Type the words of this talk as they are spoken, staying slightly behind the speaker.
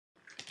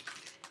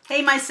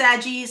Hey, my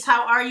Saggies,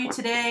 how are you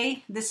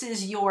today? This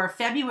is your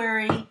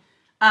February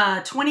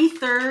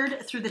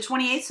 23rd through the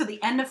 28th, so the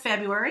end of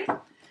February,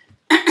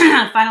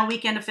 final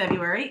weekend of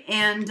February,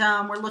 and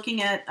we're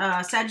looking at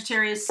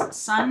Sagittarius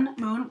Sun,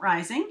 Moon,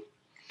 Rising.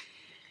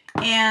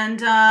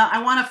 And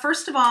I want to,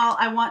 first of all,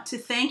 I want to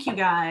thank you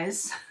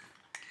guys.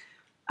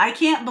 I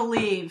can't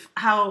believe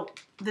how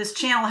this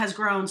channel has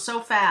grown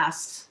so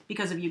fast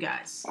because of you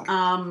guys.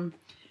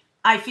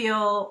 I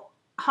feel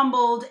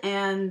humbled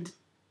and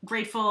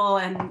grateful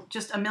and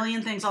just a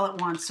million things all at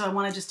once. So I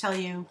want to just tell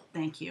you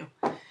thank you.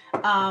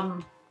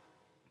 I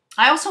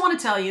also want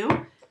to tell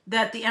you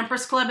that the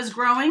Empress Club is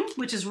growing,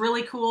 which is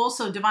really cool.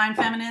 So Divine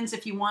Feminines,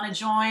 if you want to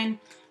join,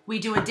 we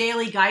do a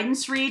daily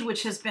guidance read,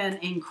 which has been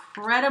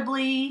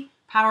incredibly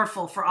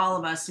powerful for all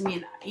of us. I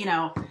mean, you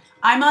know,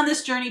 I'm on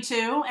this journey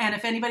too. And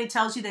if anybody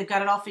tells you they've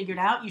got it all figured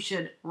out, you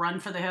should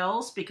run for the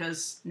hills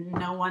because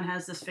no one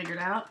has this figured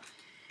out.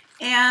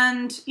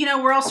 And, you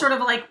know, we're all sort of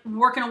like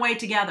working away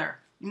together.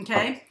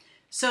 Okay,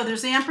 so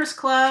there's the Empress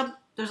Club.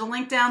 There's a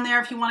link down there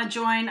if you want to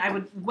join. I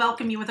would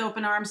welcome you with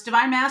open arms.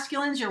 Divine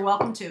Masculines, you're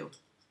welcome too.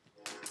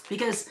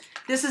 Because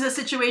this is a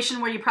situation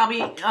where you probably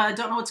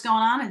don't know what's going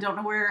on and don't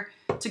know where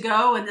to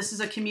go. And this is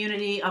a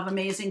community of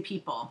amazing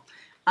people.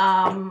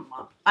 I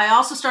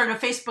also started a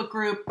Facebook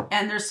group,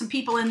 and there's some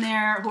people in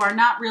there who are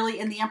not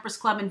really in the Empress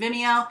Club in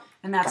Vimeo.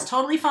 And that's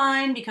totally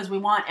fine because we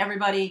want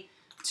everybody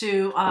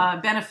to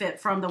benefit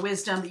from the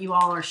wisdom that you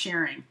all are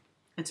sharing.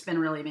 It's been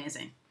really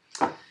amazing.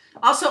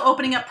 Also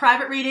opening up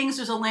private readings.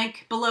 There's a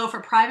link below for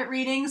private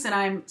readings, and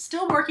I'm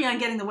still working on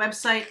getting the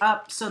website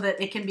up so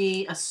that it can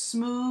be a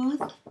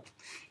smooth,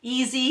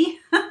 easy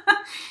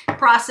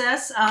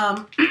process.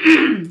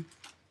 Because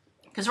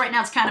right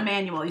now it's kind of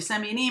manual. You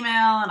send me an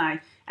email, and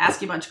I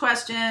ask you a bunch of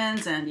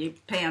questions, and you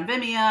pay on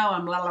Vimeo,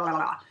 and blah, blah,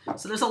 blah, blah.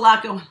 So there's a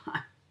lot going on.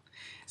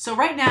 So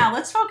right now,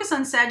 let's focus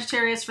on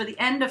Sagittarius for the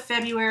end of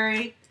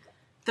February.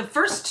 The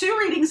first two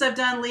readings I've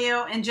done,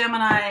 Leo and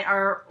Gemini,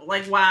 are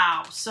like,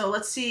 wow. So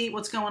let's see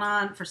what's going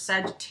on for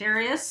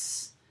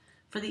Sagittarius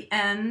for the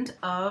end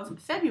of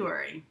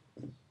February.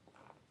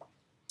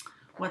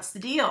 What's the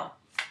deal?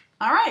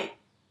 All right.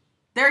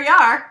 There you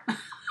are.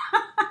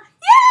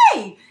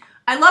 Yay!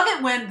 I love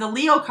it when the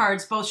Leo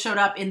cards both showed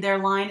up in their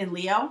line in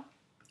Leo,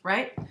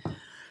 right?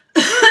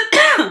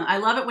 I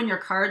love it when your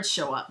cards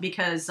show up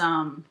because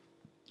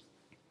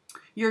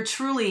you're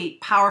truly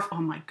powerful.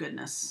 Oh, my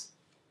goodness.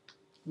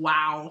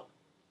 Wow.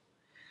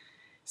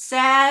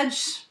 Sag. I'm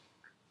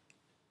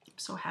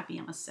so happy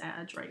I'm a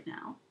Sag right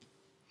now.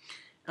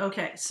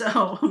 Okay,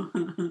 so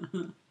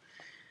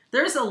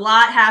there's a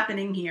lot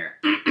happening here.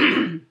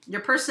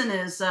 Your person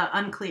is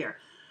unclear.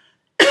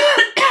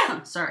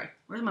 Sorry,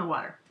 where's my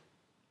water?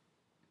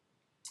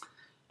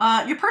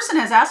 Your person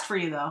has asked for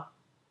you, though.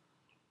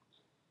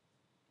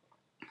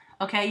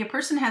 Okay, your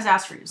person has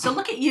asked for you. So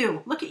look at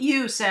you. Look at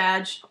you,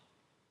 Sag.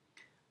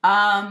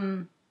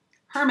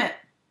 Hermit.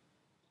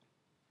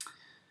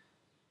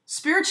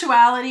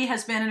 Spirituality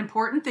has been an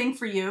important thing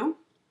for you.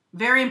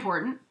 Very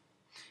important.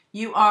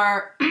 You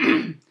are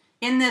in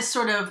this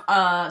sort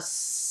of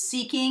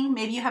seeking.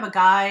 Maybe you have a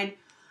guide.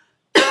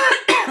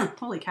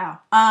 Holy cow.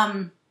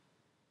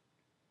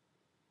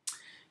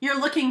 You're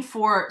looking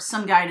for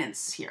some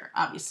guidance here.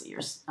 Obviously,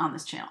 you're on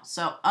this channel.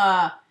 So,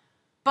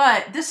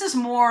 but this is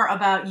more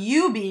about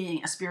you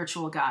being a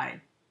spiritual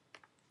guide.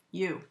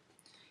 You.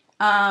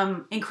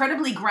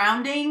 Incredibly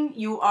grounding.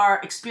 You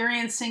are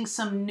experiencing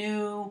some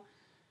new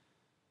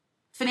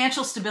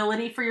financial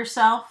stability for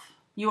yourself.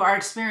 You are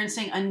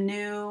experiencing a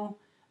new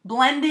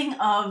blending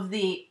of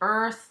the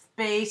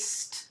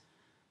earth-based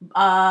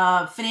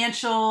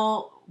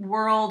financial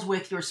world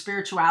with your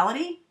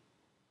spirituality.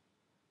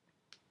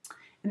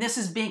 And this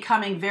is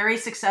becoming very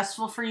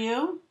successful for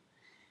you.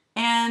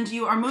 And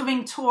you are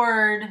moving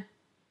toward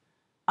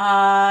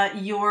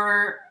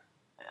your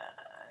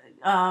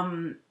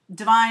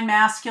divine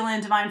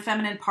masculine, divine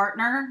feminine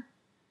partner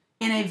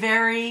in a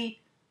very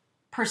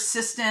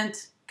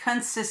persistent,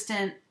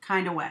 consistent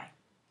kind of way.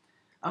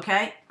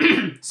 Okay?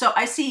 So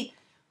I see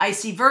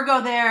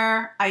Virgo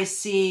there. I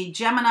see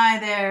Gemini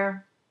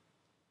there.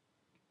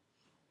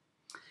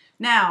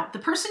 Now, the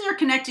person you're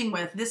connecting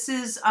with, this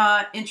is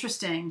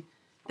interesting.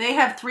 They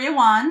have 3 of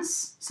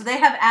Wands, so they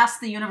have asked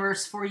the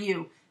universe for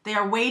you. They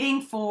are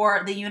waiting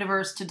for the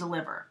universe to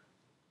deliver.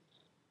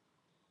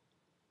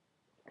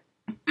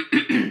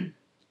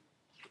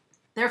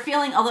 They're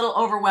feeling a little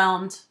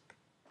overwhelmed.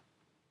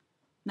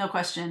 No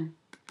question.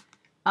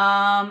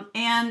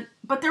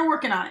 But they're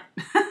working on it.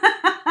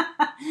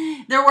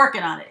 They're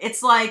working on it.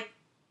 It's like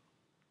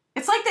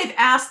they've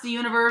asked the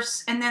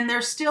universe, and then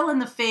they're still in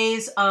the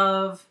phase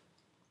of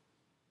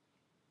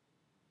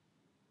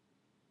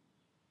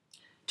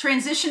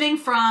transitioning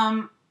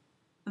from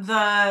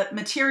the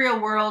material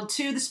world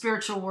to the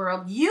spiritual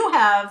world. You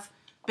have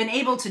been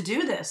able to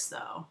do this,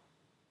 though.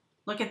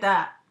 Look at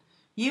that.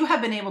 You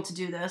have been able to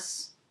do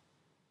this,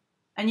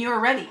 and you're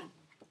ready.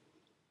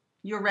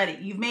 You're ready.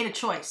 You've made a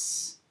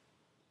choice.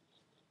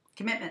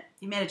 Commitment.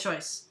 You made a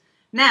choice.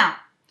 Now,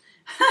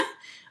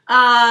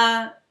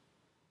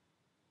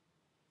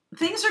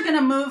 things are going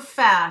to move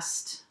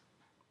fast.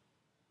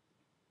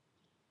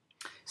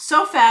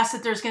 So fast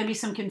that there's going to be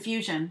some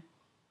confusion.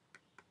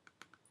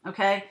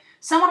 Okay?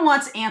 Someone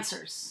wants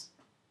answers.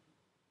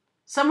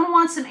 Someone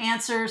wants some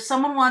answers.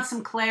 Someone wants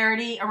some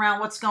clarity around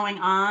what's going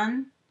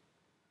on.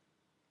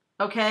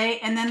 Okay?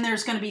 And then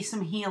there's going to be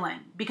some healing.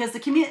 Because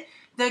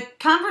the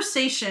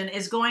conversation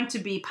is going to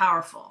be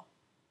powerful.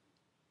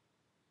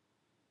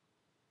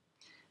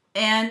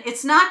 And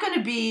it's not going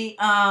to be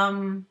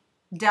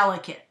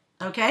delicate.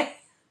 Okay?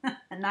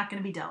 Not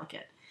going to be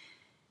delicate.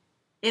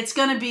 It's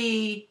going to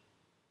be,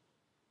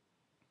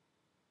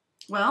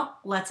 well,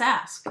 let's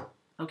ask.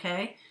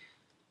 Okay?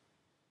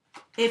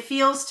 It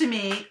feels to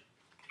me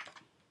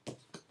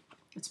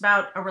it's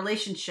about a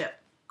relationship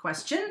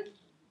question.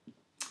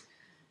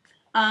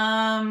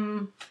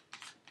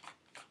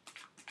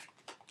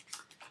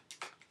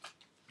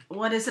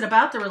 What is it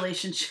about the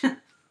relationship?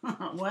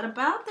 What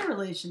about the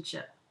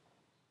relationship?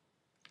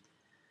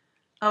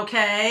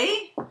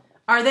 Okay.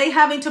 Are they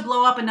having to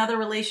blow up another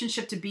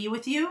relationship to be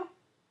with you?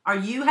 Are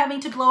you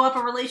having to blow up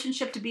a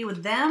relationship to be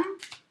with them?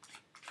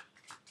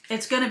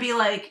 It's going to be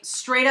like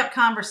straight up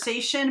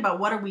conversation about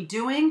what are we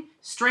doing?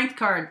 Strength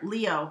card,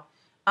 Leo.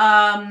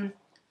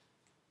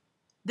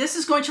 This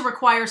is going to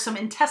require some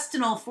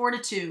intestinal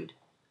fortitude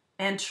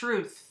and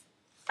truth.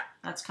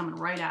 That's coming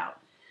right out.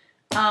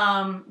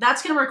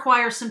 That's going to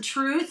require some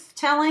truth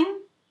telling.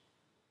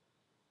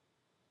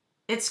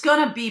 It's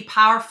going to be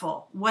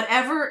powerful,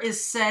 whatever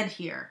is said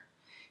here.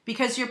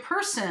 Because your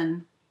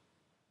person,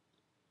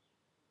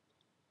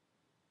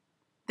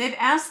 they've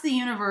asked the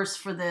universe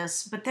for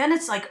this, but then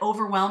it's like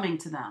overwhelming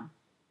to them.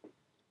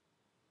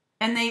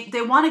 And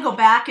they want to go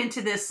back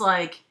into this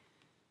like,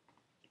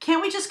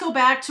 can't we just go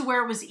back to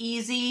where it was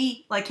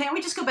easy? Like, can't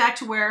we just go back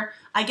to where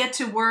I get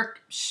to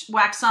work,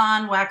 wax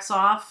on, wax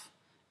off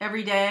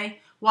every day?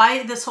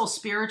 Why this whole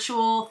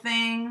spiritual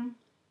thing?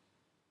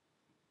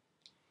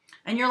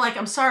 And you're like,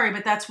 I'm sorry,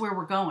 but that's where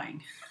we're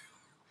going.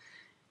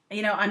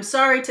 You know, I'm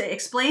sorry to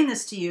explain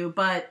this to you,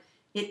 but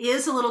it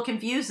is a little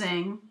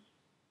confusing.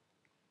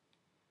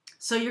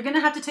 So you're going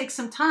to have to take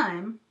some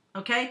time,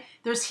 okay?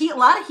 There's a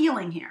lot of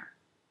healing here.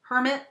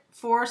 Hermit,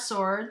 4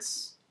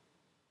 swords.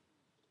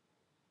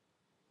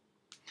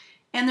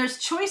 And there's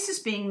choices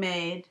being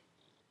made,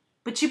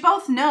 but you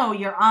both know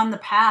you're on the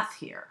path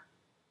here,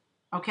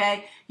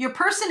 okay? Your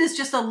person is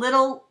just a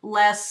little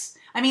less,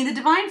 I mean, the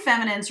divine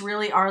feminines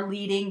really are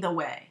leading the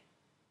way,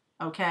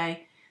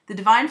 okay? The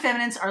divine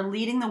feminines are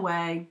leading the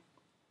way,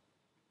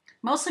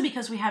 mostly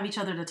because we have each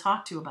other to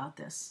talk to about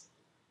this,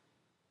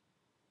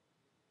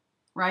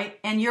 right?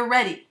 And you're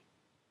ready.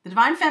 The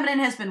divine feminine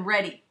has been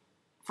ready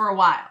for a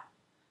while.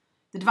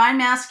 The divine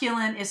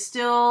masculine is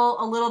still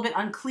a little bit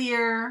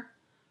unclear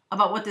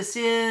about what this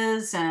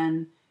is,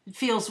 and it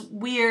feels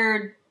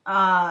weird.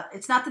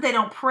 It's not that they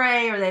don't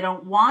pray or they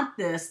don't want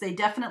this. They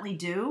definitely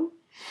do.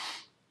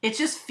 It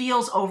just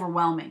feels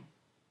overwhelming.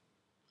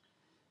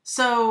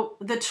 So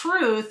the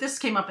truth, this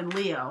came up in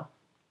Leo.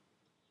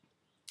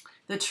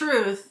 The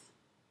truth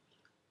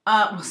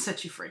will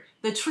set you free.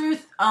 The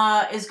truth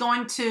is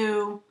going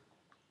to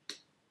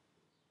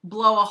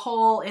blow a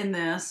hole in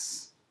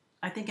this,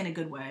 I think in a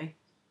good way,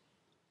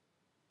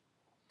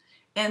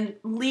 and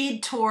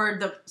lead toward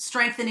the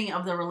strengthening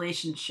of the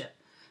relationship.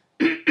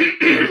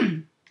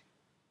 You're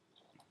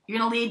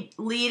going to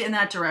lead in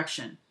that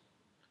direction.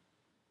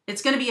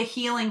 It's going to be a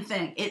healing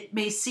thing. It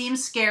may seem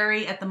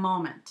scary at the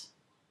moment.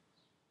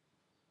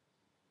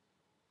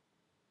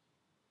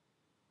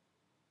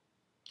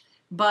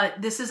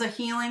 But this is a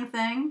healing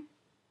thing.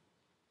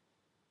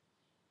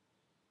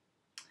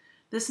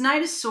 This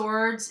Knight of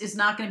Swords is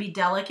not going to be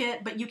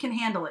delicate, but you can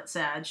handle it,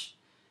 Sag.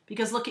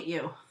 Because look at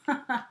you.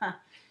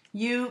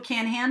 You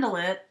can handle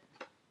it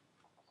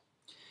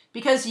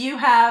because you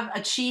have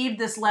achieved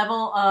this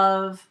level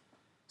of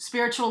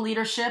spiritual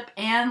leadership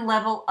and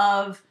level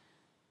of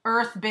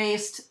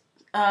earth-based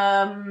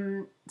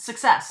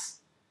success,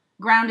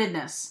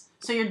 groundedness.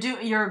 So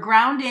you're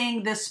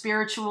grounding this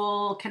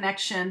spiritual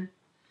connection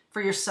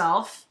for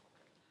yourself,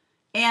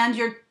 and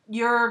you're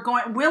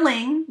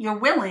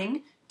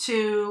willing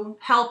to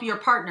help your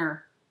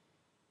partner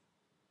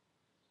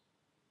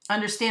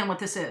understand what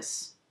this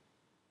is.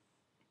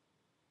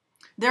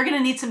 They're going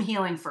to need some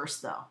healing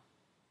first, though.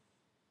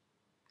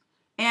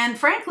 And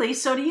frankly,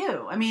 so do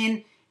you. I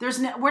mean,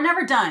 we're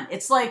never done.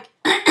 It's like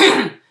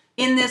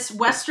in this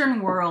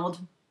Western world,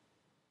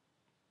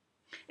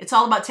 it's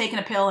all about taking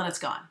a pill and it's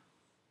gone.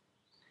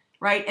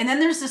 Right? And then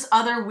there's this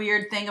other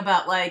weird thing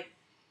about like,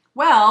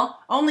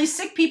 well, only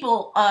sick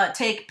people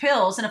take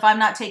pills, and if I'm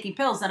not taking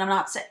pills, then I'm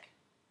not sick.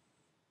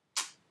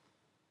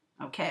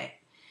 Okay.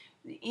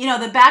 You know,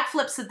 the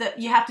backflips that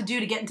you have to do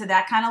to get into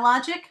that kind of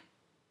logic.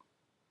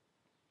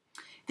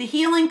 The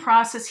healing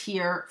process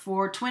here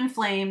for twin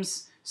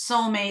flames,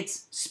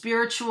 soulmates,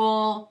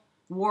 spiritual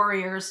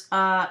warriors,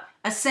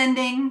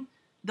 ascending,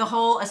 the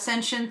whole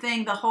ascension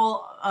thing, the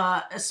whole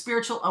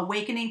spiritual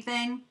awakening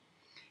thing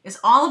is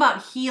all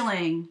about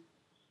healing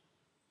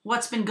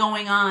what's been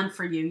going on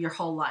for you your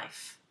whole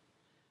life.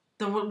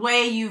 The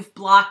way you've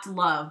blocked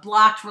love,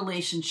 blocked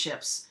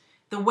relationships,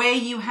 the way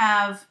you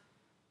have,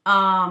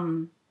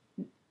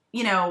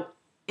 you know,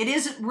 it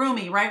is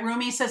Rumi, right?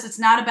 Rumi says it's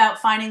not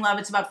about finding love.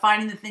 It's about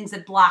finding the things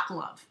that block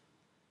love.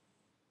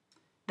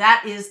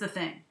 That is the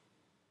thing.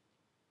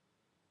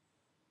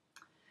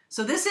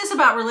 So this is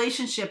about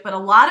relationship, but a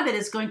lot of it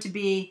is going to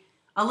be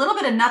a little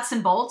bit of nuts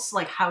and bolts,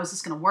 like how is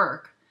this going to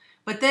work?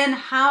 But then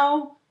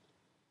how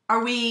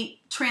are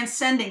we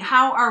transcending?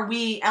 How are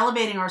we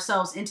elevating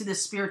ourselves into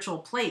this spiritual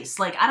place?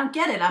 Like, I don't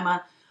get it. I'm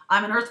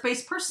an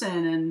earth-based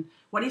person, and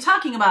what are you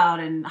talking about?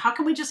 And how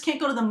come we just can't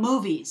go to the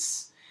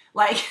movies?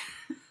 Like,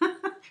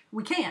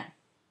 we can.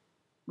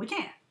 We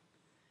can.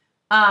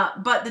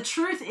 But the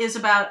truth is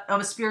of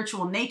a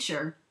spiritual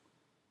nature,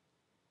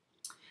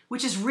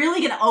 which is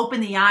really going to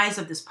open the eyes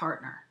of this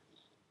partner.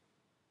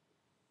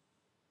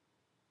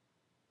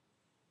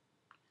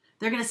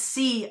 They're going to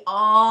see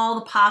all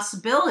the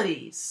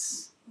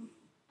possibilities.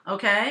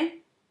 Okay?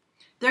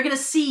 They're going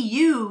to see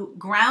you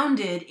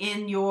grounded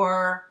in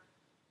your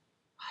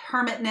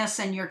hermitness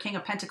and your King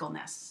of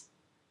Pentacles-ness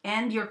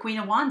and your Queen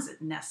of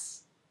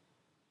Wands-ness.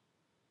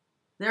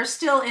 They're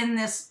still in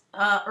this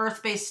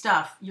earth-based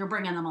stuff. You're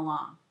bringing them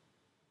along.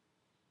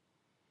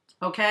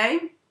 Okay?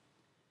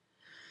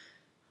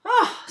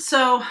 Oh,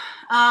 so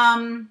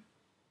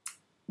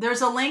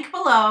there's a link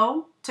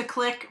below to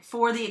click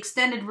for the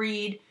extended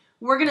read.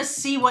 We're going to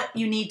see what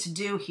you need to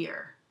do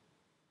here,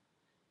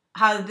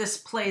 how this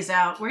plays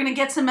out. We're going to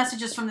get some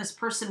messages from this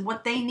person,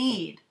 what they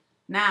need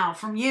now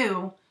from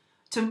you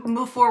to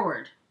move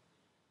forward.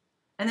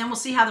 And then we'll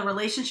see how the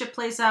relationship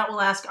plays out. We'll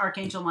ask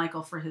Archangel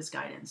Michael for his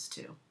guidance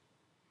too.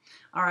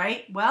 All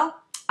right. Well,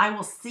 I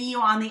will see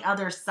you on the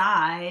other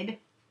side.